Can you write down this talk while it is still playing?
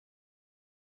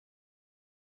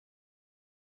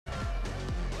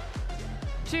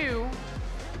2,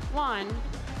 1,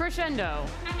 crescendo.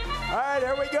 All right,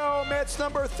 here we go. Match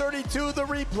number 32, the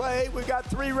replay. We've got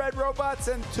 3 red robots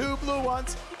and 2 blue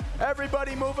ones.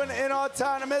 Everybody moving in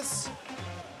autonomous.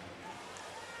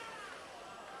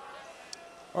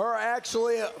 Or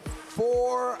actually,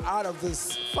 4 out of the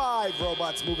 5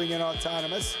 robots moving in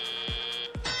autonomous.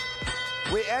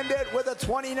 We end it with a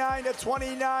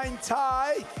 29-29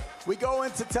 tie. We go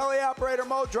into teleoperator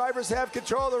mode. Drivers have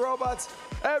control of the robots.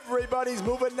 Everybody's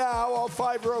moving now, all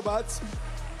 5 robots.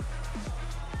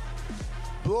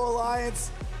 Blue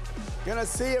Alliance gonna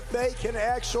see if they can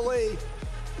actually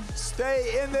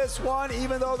stay in this one,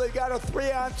 even though they've got a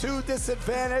 3-on-2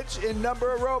 disadvantage in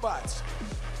number of robots.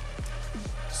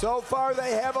 So far,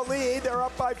 they have a lead. They're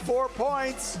up by 4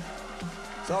 points.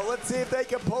 So let's see if they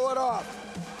can pull it off.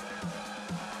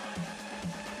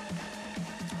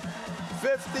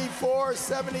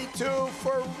 54-72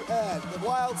 for the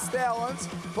Wild Stallions,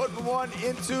 putting one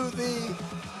into the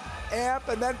amp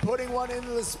and then putting one into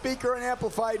the speaker and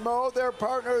amplified mode. Their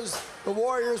partners, the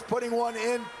Warriors, putting one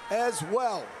in as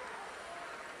well.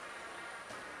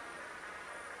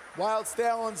 Wild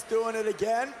Stallions doing it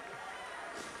again.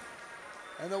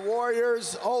 And the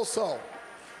Warriors also.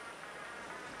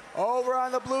 Over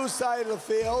on the blue side of the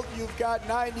field, you've got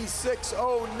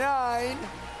 96-09,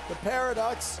 the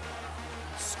Paradox,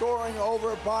 scoring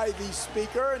over by the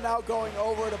speaker, and now going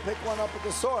over to pick one up at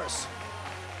the source.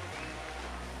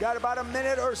 Got about a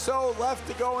minute or so left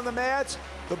to go in the match.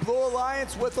 The Blue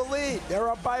Alliance with the lead. They're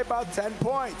up by about 10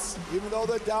 points, even though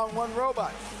they're down 1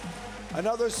 robot.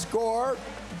 Another score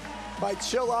by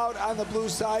Chill Out on the blue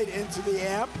side into the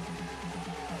amp.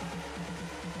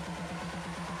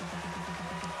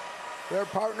 Their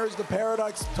partners, the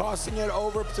Paradox, tossing it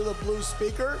over to the blue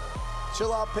speaker.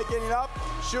 Chill Out picking it up,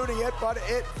 shooting it, but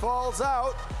it falls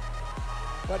out.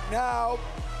 But now,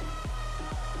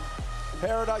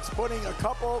 Paradox putting a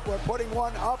couple, we're putting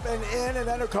one up and in, and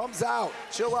then it comes out.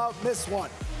 Chill Out missed one.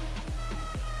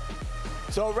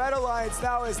 So Red Alliance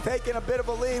now has taken a bit of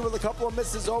a lead with a couple of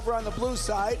misses over on the blue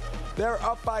side. They're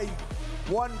up by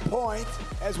 1 point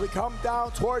as we come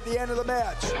down toward the end of the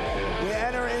match. We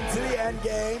enter into the end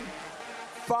game.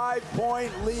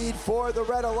 5-point lead for the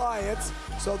Red Alliance.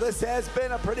 So this has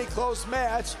been a pretty close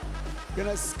match.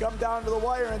 Gonna come down to the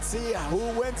wire and see who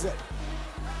wins it.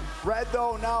 Red,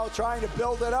 though, now trying to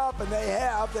build it up, and they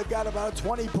have. They've got about a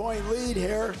 20-point lead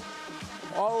here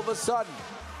all of a sudden.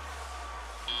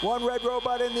 1 red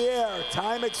robot in the air.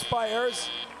 Time expires.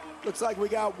 Looks like we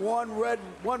got 1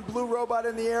 blue robot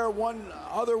in the air, 1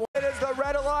 other one. It is the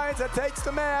Red Alliance that takes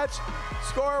the match.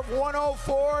 Score of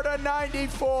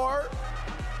 104-94.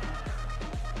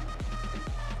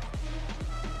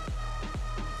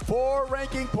 4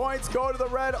 ranking points go to the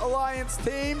Red Alliance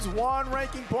teams, 1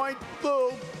 ranking point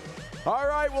blue. All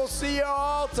right, we'll see you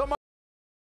all tomorrow.